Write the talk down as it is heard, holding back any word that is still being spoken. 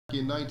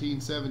in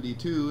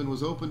 1972 and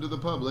was opened to the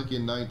public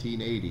in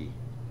 1980.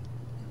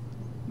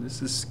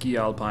 This is Ski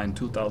Alpine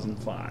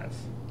 2005.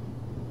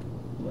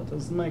 Let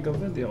us make a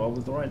video of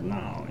it right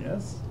now,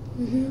 yes?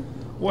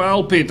 Mm-hmm.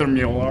 Well, Peter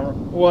Mueller,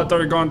 what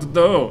are you going to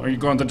do? Are you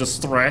going to just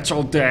stretch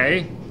all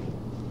day?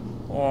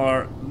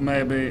 Or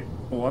maybe...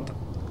 what?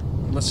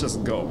 Let's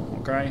just go,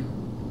 okay?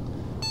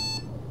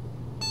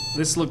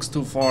 This looks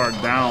too far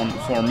down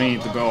for me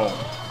to go.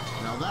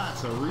 Now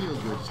that's a real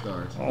good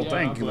start. Oh,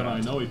 thank you. But I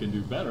know he can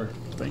do better.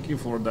 Thank you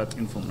for that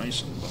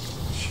information, but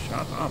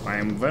shut up. I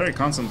am very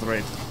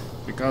concentrated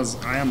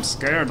because I am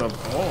scared of...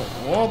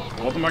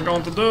 what am I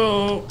going to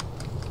do?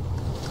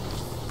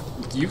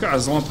 You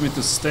guys want me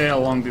to stay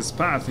along this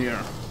path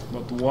here,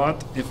 but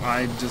what if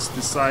I just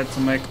decide to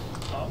make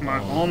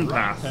my own right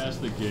path?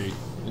 Past the gate.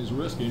 He's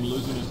risking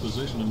losing his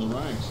position in the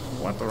ranks.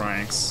 What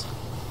ranks?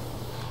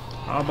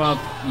 How about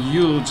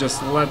you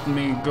just let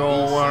me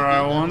go where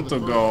I want to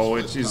go,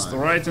 which is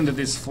right into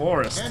this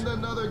forest. And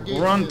another gate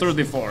Run miss. through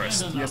the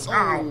forest. Yes, Oh,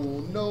 ow!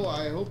 no,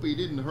 I hope he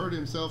didn't hurt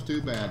himself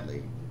too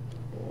badly.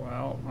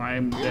 Well,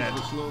 I'm Here's dead.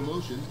 the slow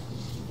motion.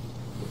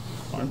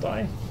 Aren't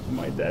I? Am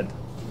I dead?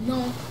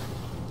 No.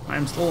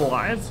 I'm still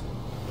alive?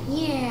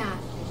 Yeah.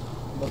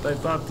 But I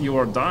thought you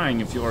were dying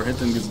if you were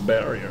hitting this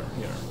barrier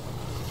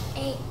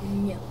here.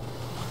 No.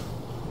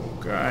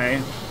 Okay,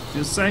 if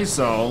you say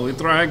so, we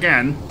try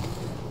again.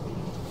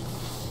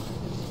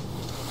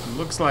 It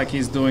looks like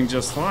he's doing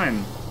just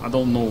fine. I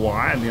don't know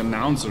why the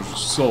announcer's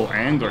so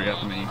angry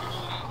at me.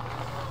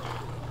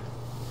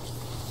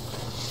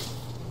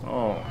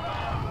 Oh,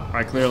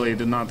 I clearly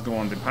did not go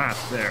on the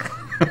path there.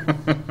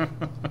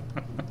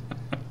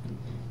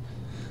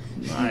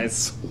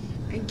 Nice.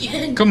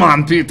 Again. Come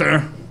on,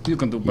 Peter. You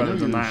can do better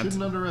than You that.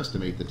 shouldn't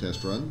underestimate the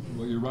test run.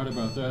 Well, you're right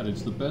about that.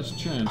 It's the best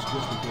chance just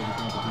before the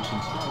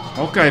competition starts.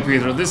 Okay,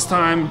 Peter, this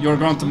time you're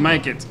going to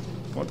make it.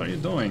 What are you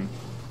doing?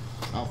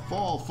 I'll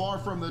fall far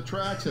from the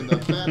tracks and the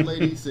fat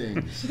lady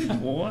sings.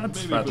 What,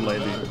 Maybe fat for the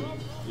lady? better.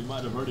 He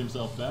might have hurt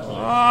himself badly.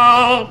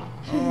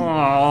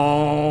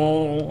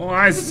 Oh,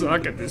 I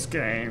suck at this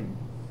game.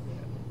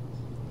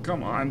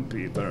 Come on,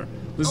 Peter.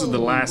 This is the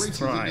Oh, he last races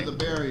try. into the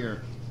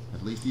barrier.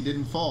 At least he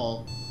didn't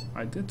fall.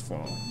 I did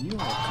fall. You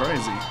are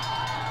crazy.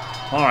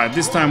 Alright,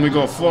 this time we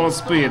go full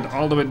speed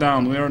all the way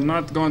down. We are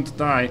not going to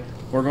die.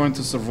 We're going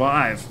to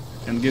survive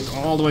and get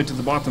all the way to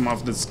the bottom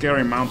of this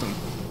scary mountain.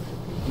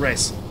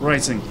 Racing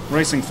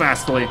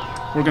fastly.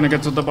 We're gonna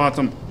get to the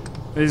bottom.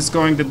 He's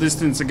going the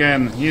distance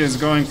again. He is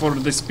going for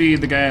the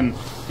speed again.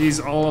 He's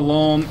all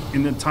alone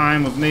in the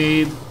time of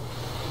need.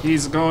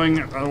 He's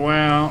going,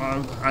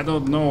 well, I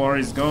don't know where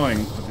he's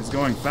going, but he's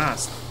going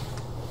fast.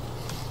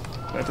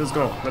 Let us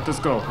go, let us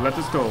go, let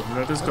us go,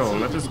 let us go,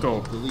 let us go.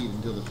 The lead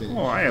until the finish.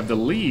 Oh, I have the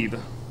lead.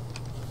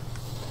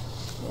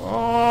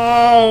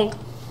 Oh!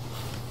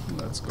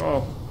 Let's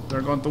go.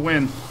 They're going to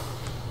win.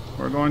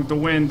 We're going to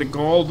win the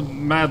gold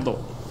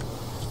medal.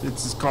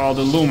 This is called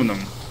aluminum.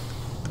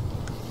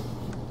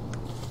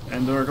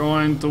 And we're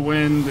going to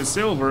win the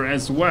silver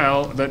as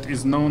well, that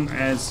is known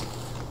as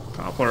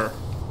copper,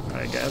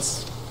 I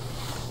guess.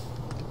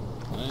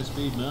 High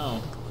speed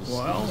now. The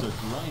Well. skis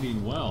are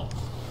grinding well.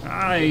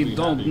 I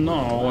don't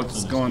know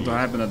what's going to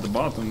happen at the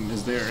bottom.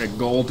 Is there a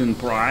golden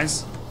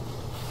prize?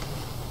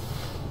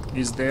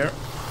 Is there?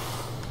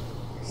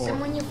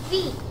 Some on your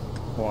feet.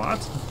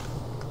 What?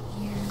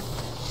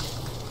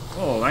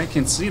 Yeah. Oh, I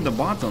can see the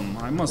bottom.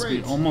 I must be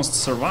Great. almost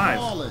survived.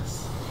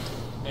 Flawless.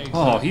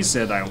 Oh, he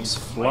said I was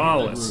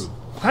flawless.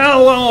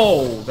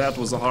 Hello! That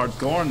was a hard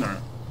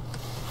corner.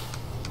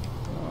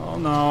 Oh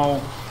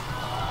no.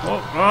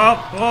 Yep,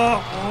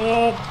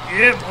 Now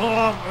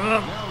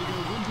he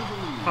goes into the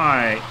lead.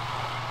 I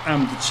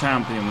am the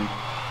champion.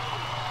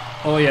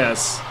 Oh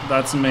yes,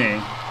 that's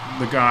me.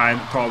 The guy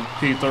called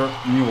Peter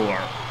Mueller.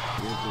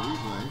 Here's the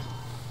replay.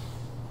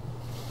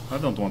 I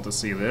don't want to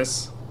see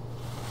this.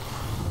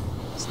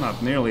 It's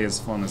not nearly as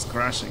fun as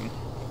crashing.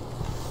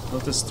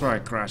 Let us try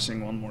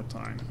crashing one more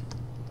time.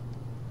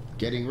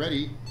 Getting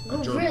ready. Go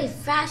really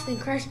fast and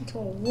crash into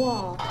a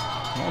wall.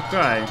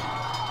 Okay.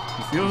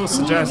 If you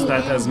suggest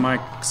that as my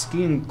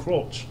skiing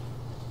coach.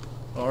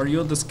 Are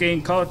you the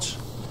skiing coach?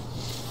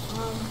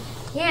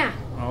 Yeah.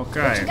 What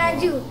Okay. you gotta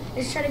do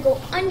is try to go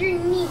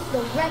underneath the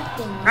red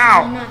thing.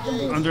 Ow! Not the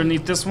blue.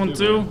 Underneath this one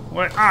too?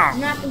 Wait, ow!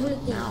 Not the blue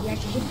thing. You have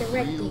to hit the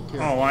red thing.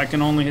 Oh, I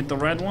can only hit the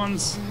red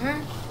ones?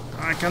 Uh-huh.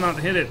 I cannot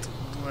hit it.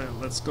 Well,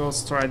 let's go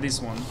try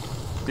this one.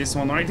 This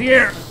one right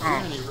here!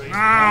 Oh.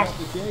 Ow!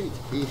 Off the gate.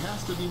 He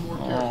has to be more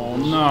careful. Oh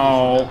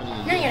no!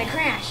 Now you gotta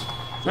crash.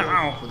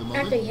 Ow! For the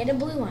After moment. you hit a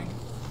blue one.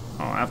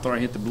 Oh, after I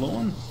hit the blue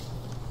one?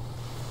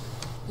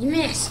 You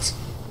missed.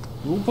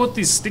 Who put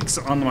these sticks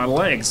on my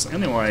legs,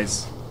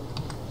 anyways?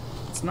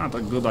 It's not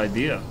a good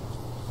idea.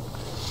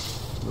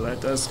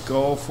 Let us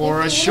go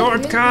for a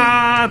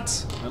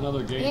shortcut!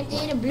 Another You gate. have to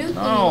hit a blue thing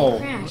No!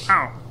 and crash.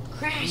 Ow!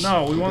 Crash.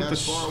 No, we want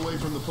That's the far away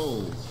from the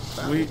poles.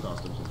 we- That'll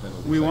cost him some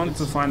penalty we want to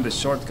seconds. find the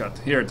shortcut.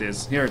 Here it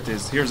is. Here it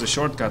is. Here's a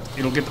shortcut.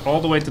 It'll get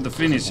all the way to the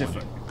finish if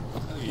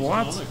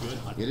What? Oh,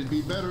 good. It'd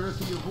be better if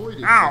he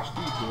avoided Ow. such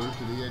detours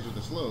to the edge of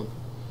the slope.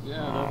 Yeah,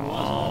 that was Oh